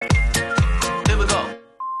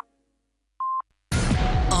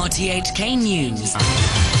RTHK News.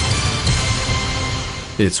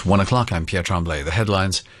 It's 1 o'clock. I'm Pierre Tremblay. The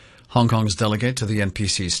headlines. Hong Kong's delegate to the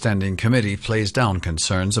NPC Standing Committee plays down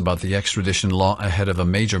concerns about the extradition law ahead of a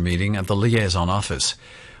major meeting at the liaison office.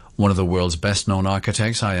 One of the world's best-known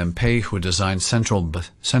architects, I.M. Pei, who designed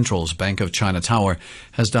Central's Bank of China Tower,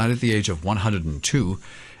 has died at the age of 102,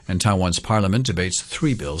 and Taiwan's parliament debates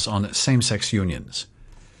 3 bills on same-sex unions.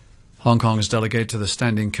 Hong Kong's delegate to the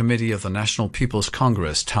Standing Committee of the National People's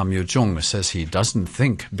Congress, Tam Yu-jung, says he doesn't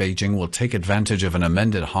think Beijing will take advantage of an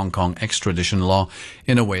amended Hong Kong extradition law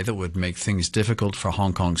in a way that would make things difficult for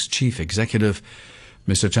Hong Kong's chief executive.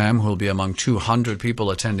 Mr. Tam, who will be among 200 people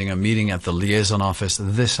attending a meeting at the liaison office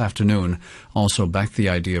this afternoon, also backed the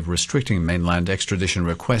idea of restricting mainland extradition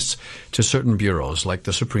requests to certain bureaus like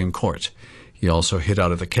the Supreme Court. He also hit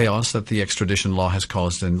out at the chaos that the extradition law has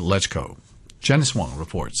caused in LegCo. Janice Wong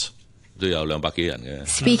reports.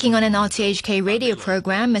 Speaking on an RTHK radio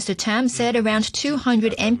program, Mr. Tam said around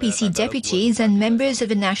 200 NPC deputies and members of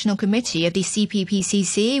the National Committee of the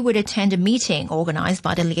CPPCC would attend a meeting organised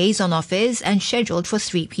by the liaison office and scheduled for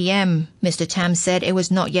 3 p.m. Mr. Tam said it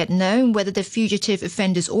was not yet known whether the Fugitive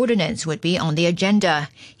Offenders Ordinance would be on the agenda.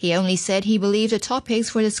 He only said he believed the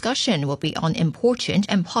topics for discussion will be on important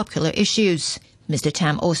and popular issues. Mr.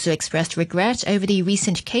 Tam also expressed regret over the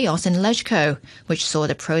recent chaos in LegCo, which saw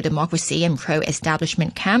the pro-democracy and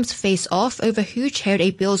pro-establishment camps face off over who chaired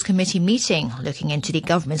a Bills Committee meeting looking into the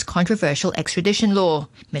government's controversial extradition law.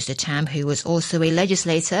 Mr. Tam, who was also a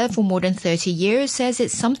legislator for more than 30 years, says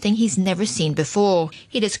it's something he's never seen before.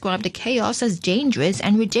 He described the chaos as dangerous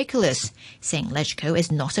and ridiculous, saying LegCo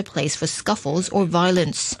is not a place for scuffles or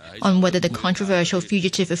violence. On whether the controversial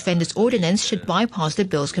Fugitive Offenders Ordinance should bypass the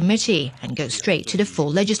Bills Committee and go straight to the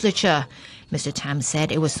full legislature, Mr. Tam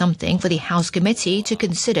said it was something for the House Committee to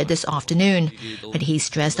consider this afternoon, but he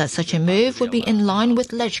stressed that such a move would be in line with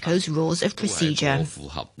LegCo's rules of procedure.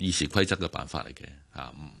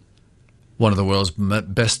 One of the world's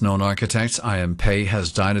best-known architects, I.M. Pei,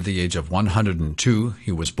 has died at the age of 102.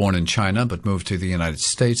 He was born in China but moved to the United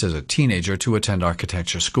States as a teenager to attend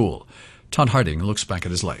architecture school. Todd Harding looks back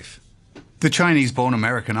at his life. The Chinese-born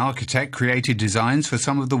American architect created designs for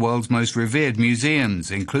some of the world's most revered museums,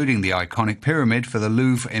 including the iconic pyramid for the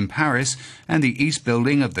Louvre in Paris and the East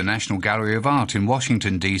Building of the National Gallery of Art in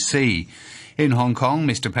Washington, D.C. In Hong Kong,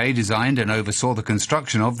 Mr. Pei designed and oversaw the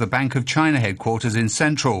construction of the Bank of China headquarters in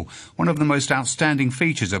Central, one of the most outstanding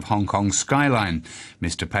features of Hong Kong's skyline.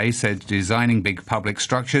 Mr. Pei said designing big public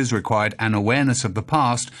structures required an awareness of the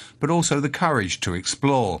past, but also the courage to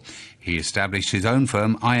explore. He established his own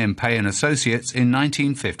firm, I.M. Pei & Associates, in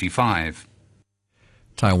 1955.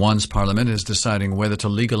 Taiwan's parliament is deciding whether to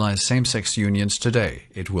legalize same-sex unions today.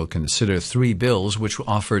 It will consider 3 bills which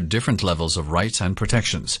offer different levels of rights and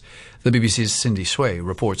protections. The BBC's Cindy Sui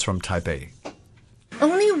reports from Taipei.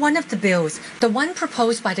 Only one of the bills, the one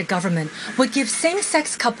proposed by the government, would give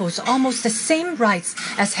same-sex couples almost the same rights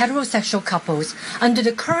as heterosexual couples under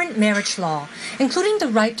the current marriage law, including the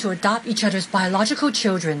right to adopt each other's biological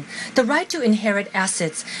children, the right to inherit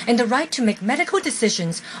assets, and the right to make medical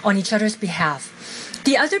decisions on each other's behalf.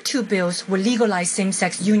 The other 2 bills would legalize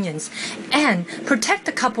same-sex unions and protect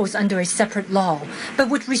the couples under a separate law, but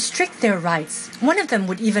would restrict their rights. One of them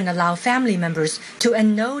would even allow family members to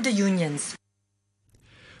annul the unions.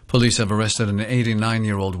 Police have arrested an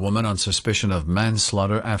 89-year-old woman on suspicion of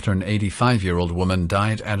manslaughter after an 85-year-old woman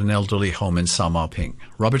died at an elderly home in Sao Mau Ping.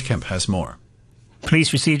 Robert Kemp has more.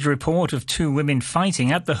 Police received a report of 2 women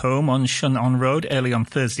fighting at the home on Shun On Road early on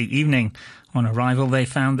Thursday evening. On arrival, they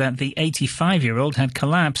found that the 85-year-old had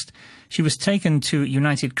collapsed. She was taken to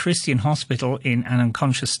United Christian Hospital in an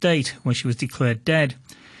unconscious state, where she was declared dead.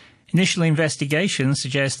 Initial investigations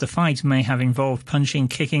suggest the fight may have involved punching,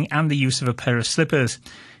 kicking and the use of a pair of slippers.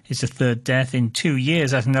 It's the 3rd death in 2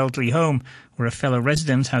 years at an elderly home, where a fellow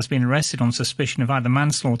resident has been arrested on suspicion of either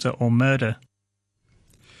manslaughter or murder.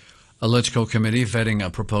 A LegCo committee vetting a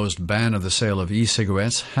proposed ban of the sale of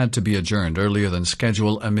e-cigarettes had to be adjourned earlier than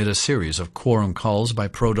scheduled amid a series of quorum calls by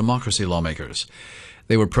pro-democracy lawmakers.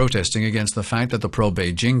 They were protesting against the fact that the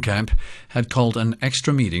pro-Beijing camp had called an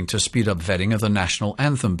extra meeting to speed up vetting of the national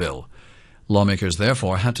anthem bill. Lawmakers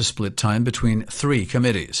therefore had to split time between 3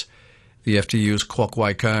 committees. The FTU's Kwok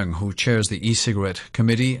Wai-keung, who chairs the e-cigarette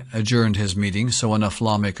committee, adjourned his meeting so enough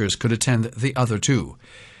lawmakers could attend the other 2.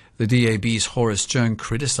 The DAB's Horace Chung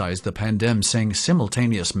criticized the pandem, saying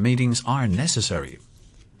simultaneous meetings are necessary.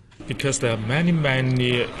 because there are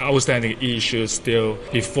many outstanding issues still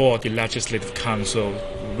before the Legislative Council,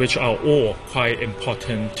 which are all quite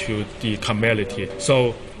important to the community.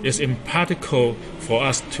 So it's impractical for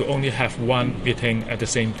us to only have one meeting at the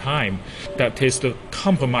same time. That is the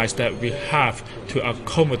compromise that we have to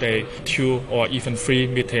accommodate 2 or even 3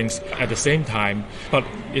 meetings at the same time. But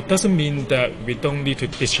it doesn't mean that we don't need to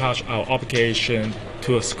discharge our obligation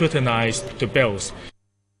to scrutinize the bills.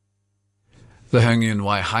 The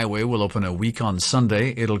Heung-Yun-Wai Highway will open a week on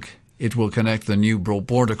Sunday. It will connect the new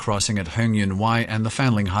border crossing at Heung-Yun-Wai and the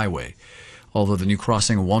Fanling Highway. Although the new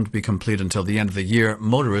crossing won't be complete until the end of the year,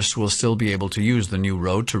 motorists will still be able to use the new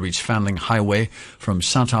road to reach Fanling Highway from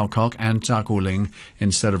Sataokok and Takuling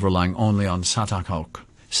instead of relying only on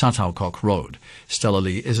Sataokok Road. Stella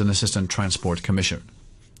Lee is an assistant transport commissioner.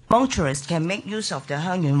 Motorists can make use of the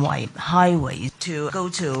Heung-Yun-Wai Highway to go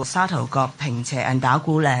to Sataokok, Pingche and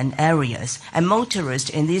Dagulan areas. And motorists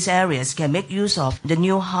in these areas can make use of the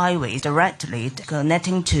new highway directly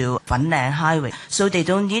connecting to Fanling Highway. So they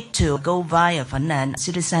don't need to go via Fanling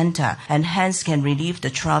city center and hence can relieve the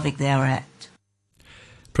traffic thereat.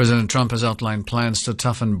 President Trump has outlined plans to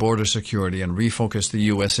toughen border security and refocus the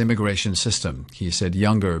U.S. immigration system. He said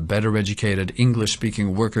younger, better-educated,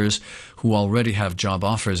 English-speaking workers who already have job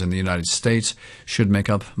offers in the United States should make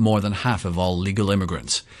up more than half of all legal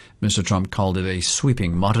immigrants. Mr. Trump called it a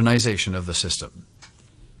sweeping modernization of the system.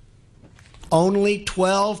 Only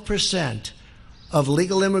 12% of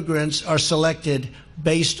legal immigrants are selected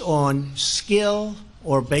based on skill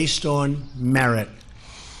or based on merit.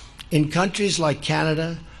 In countries like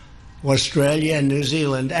Canada, Australia, and New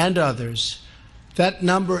Zealand, and others, that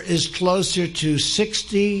number is closer to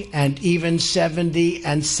 60 and even 70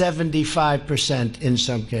 and 75% in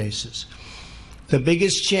some cases. The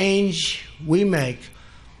biggest change we make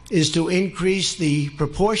is to increase the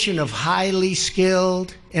proportion of highly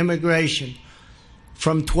skilled immigration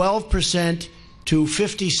from 12% to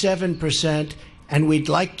 57%, and we'd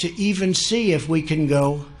like to even see if we can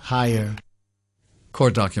go higher.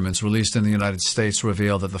 Court documents released in the United States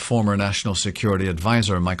reveal that the former National Security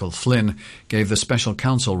Advisor Michael Flynn gave the special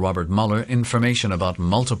counsel Robert Mueller information about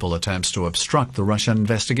multiple attempts to obstruct the Russia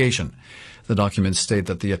investigation. The documents state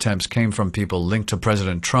that the attempts came from people linked to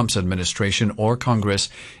President Trump's administration or Congress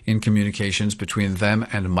in communications between them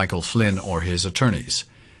and Michael Flynn or his attorneys.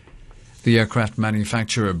 The aircraft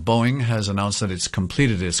manufacturer Boeing has announced that it's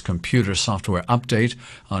completed its computer software update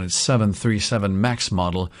on its 737 MAX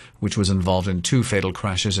model, which was involved in 2 fatal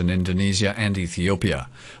crashes in Indonesia and Ethiopia.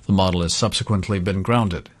 The model has subsequently been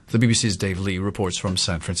grounded. The BBC's Dave Lee reports from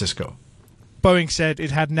San Francisco. Boeing said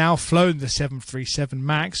it had now flown the 737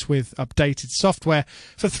 MAX with updated software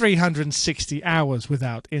for 360 hours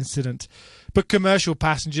without incident. But commercial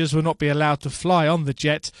passengers will not be allowed to fly on the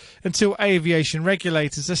jet until aviation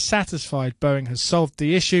regulators are satisfied Boeing has solved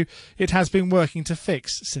the issue it has been working to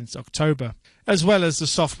fix since October. As well as the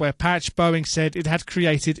software patch, Boeing said it had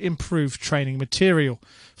created improved training material,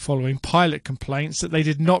 following pilot complaints that they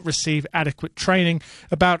did not receive adequate training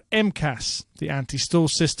about MCAS, the anti-stall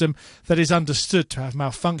system that is understood to have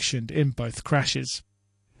malfunctioned in both crashes.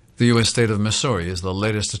 The U.S. state of Missouri is the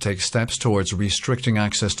latest to take steps towards restricting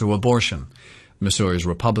access to abortion. Missouri's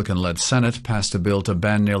Republican-led Senate passed a bill to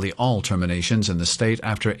ban nearly all terminations in the state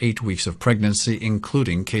after 8 weeks of pregnancy,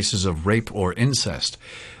 including cases of rape or incest.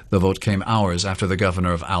 The vote came hours after the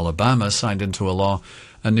governor of Alabama signed into a law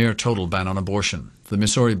a near-total ban on abortion. The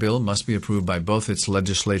Missouri bill must be approved by both its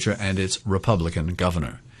legislature and its Republican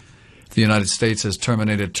governor. The United States has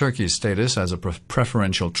terminated Turkey's status as a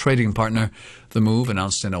preferential trading partner. The move,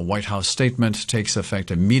 announced in a White House statement, takes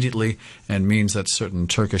effect immediately and means that certain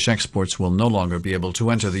Turkish exports will no longer be able to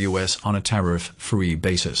enter the U.S. on a tariff-free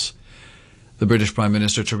basis. The British Prime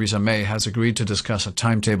Minister Theresa May has agreed to discuss a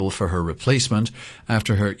timetable for her replacement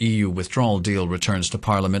after her EU withdrawal deal returns to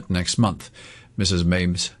Parliament next month. Mrs.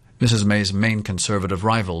 May's main Conservative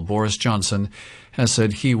rival, Boris Johnson, has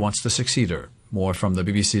said he wants to succeed her. More from the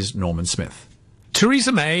BBC's Norman Smith.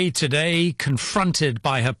 Theresa May, today confronted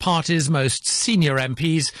by her party's most senior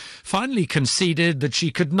MPs, finally conceded that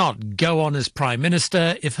she could not go on as Prime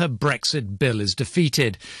Minister if her Brexit bill is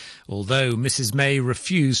defeated. Although Mrs. May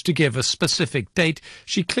refused to give a specific date,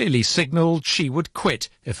 she clearly signalled she would quit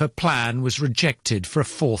if her plan was rejected for a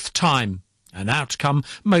 4th time. An outcome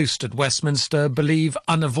most at Westminster believe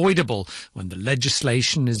unavoidable when the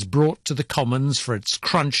legislation is brought to the Commons for its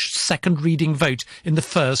crunch second reading vote in the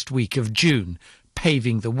first week of June,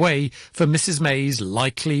 paving the way for Mrs. May's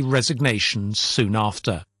likely resignation soon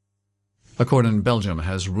after. A court in Belgium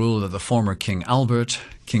has ruled that the former King Albert,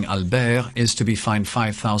 is to be fined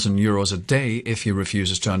 €5,000 a day if he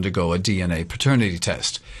refuses to undergo a DNA paternity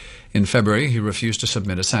test. In February, he refused to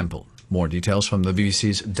submit a sample. More details from the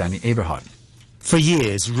BBC's Danny Aberhard. For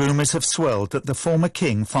years, rumours have swirled that the former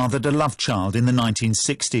king fathered a love child in the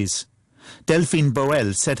 1960s. Delphine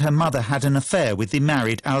Boel said her mother had an affair with the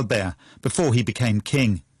married Albert before he became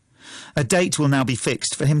king. A date will now be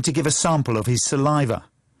fixed for him to give a sample of his saliva.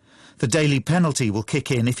 The daily penalty will kick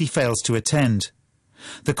in if he fails to attend.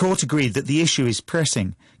 The court agreed that the issue is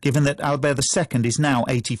pressing, given that Albert II is now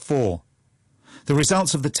 84. The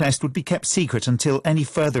results of the test would be kept secret until any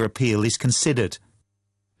further appeal is considered.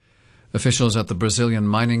 Officials at the Brazilian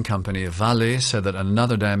mining company Vale said that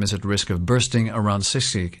another dam is at risk of bursting around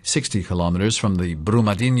 60 kilometers from the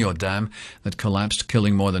Brumadinho Dam that collapsed,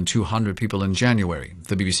 killing more than 200 people in January.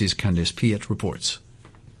 The BBC's Candice Piet reports.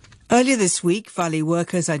 Earlier this week, Vale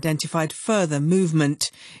workers identified further movement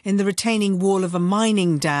in the retaining wall of a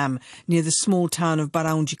mining dam near the small town of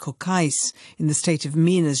Barão de Cocais in the state of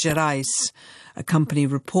Minas Gerais. A company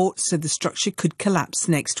report said the structure could collapse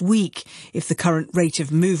next week if the current rate of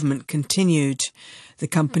movement continued. The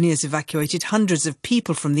company has evacuated hundreds of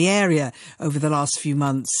people from the area over the last few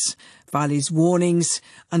months. Vale's warnings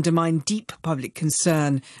undermine deep public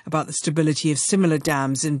concern about the stability of similar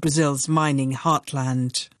dams in Brazil's mining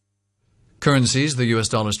heartland. Currencies, the US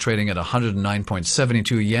dollar is trading at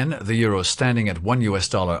 109.72 yen, the euro standing at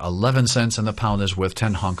 $1 11 cents, and the pound is worth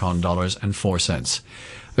 10 Hong Kong dollars and 4 cents.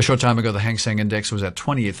 A short time ago, the Hang Seng Index was at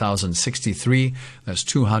 28,063. That's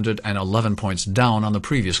 211 points down on the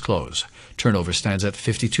previous close. Turnover stands at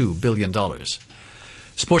 $52 billion.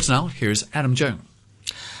 Sports now, here's Adam Jones.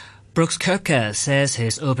 Brooks Koepka says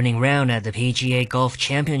his opening round at the PGA Golf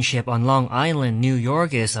Championship on Long Island, New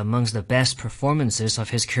York is amongst the best performances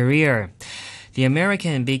of his career. The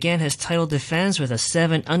American began his title defense with a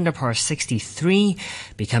 7-under par 63,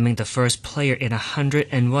 becoming the first player in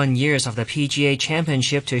 101 years of the PGA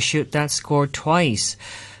Championship to shoot that score twice.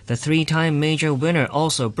 The three-time major winner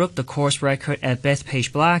also broke the course record at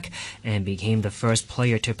Bethpage Black and became the first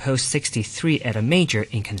player to post 63 at a major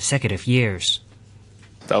in consecutive years.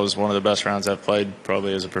 That was one of the best rounds I've played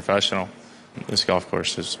probably as a professional. This golf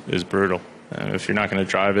course is brutal. And if you're not going to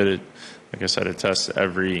drive it, like I said, it tests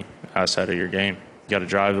every asset of your game. You got to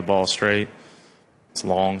drive the ball straight. It's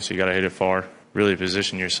long, so you got to hit it far. Really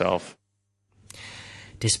position yourself.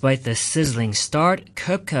 Despite the sizzling start,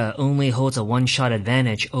 Koepka only holds a one-shot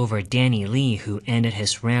advantage over Danny Lee, who ended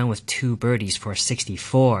his round with 2 birdies for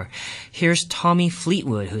 64. Here's Tommy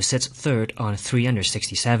Fleetwood, who sits third on 3 under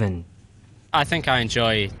 67. I think I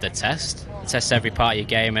enjoy the test. It tests every part of your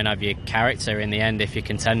game and of your character in the end if you're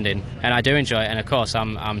contending. And I do enjoy it. And of course,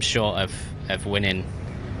 I'm short of winning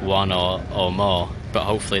one or more. But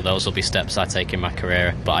hopefully those will be steps I take in my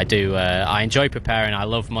career. But I enjoy preparing. I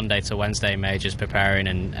love Monday to Wednesday majors, preparing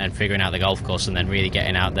and figuring out the golf course and then really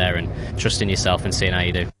getting out there and trusting yourself and seeing how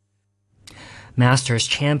you do. Masters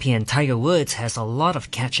champion Tiger Woods has a lot of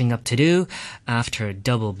catching up to do. After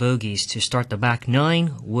double bogeys to start the back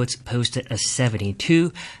 9, Woods posted a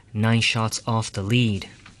 72, 9 shots off the lead.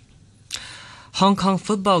 Hong Kong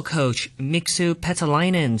football coach Mixu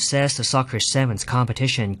Petalainen says the Soccer Sevens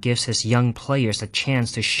competition gives his young players a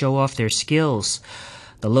chance to show off their skills.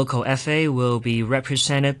 The local FA will be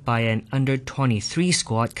represented by an under-23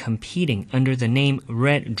 squad competing under the name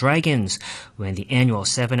Red Dragons when the annual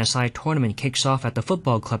 7-a-side tournament kicks off at the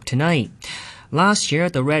football club tonight. Last year,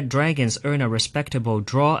 the Red Dragons earned a respectable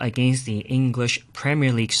draw against the English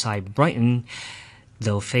Premier League side Brighton.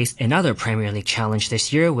 They'll face another Premier League challenge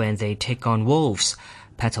this year when they take on Wolves.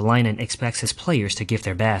 Petalainen expects his players to give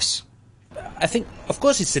their best. I think, of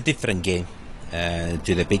course, it's a different game.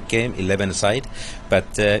 To the big game, 11-a-side,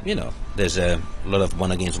 but there's a lot of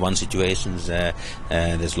one-against-one situations.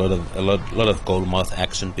 There's a lot of goal-mouth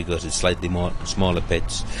action because it's slightly more smaller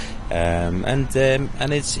pitch, and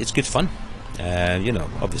it's good fun.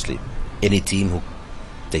 Obviously, any team who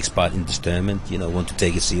takes part in this tournament, want to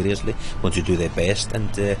take it seriously, want to do their best,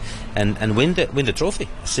 and win the trophy.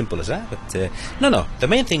 As simple as that. But no. The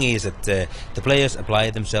main thing is that the players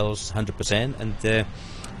apply themselves 100%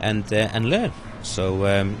 and learn. So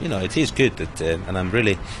it is good that, and I'm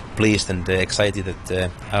really pleased and excited that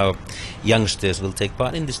our youngsters will take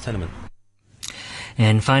part in this tournament.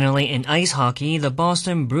 And finally, in ice hockey, the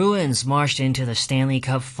Boston Bruins marched into the Stanley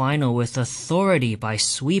Cup final with authority by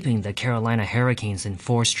sweeping the Carolina Hurricanes in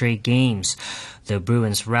 4 straight games. The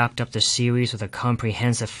Bruins wrapped up the series with a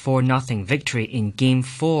comprehensive 4-0 victory in Game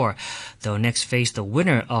 4. They'll next face the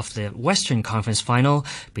winner of the Western Conference Final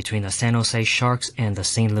between the San Jose Sharks and the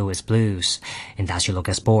St. Louis Blues. And that's your look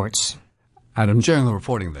at sports. Adam Jering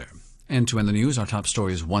reporting there. And to end the news, our top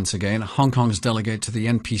stories once again. Hong Kong's delegate to the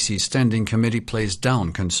NPC Standing Committee plays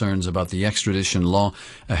down concerns about the extradition law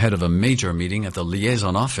ahead of a major meeting at the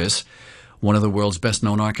liaison office. One of the world's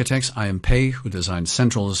best-known architects, I.M. Pei, who designed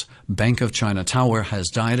Central's Bank of China Tower, has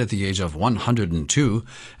died at the age of 102,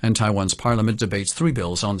 and Taiwan's parliament debates 3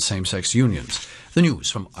 bills on same-sex unions. The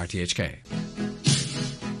news from RTHK.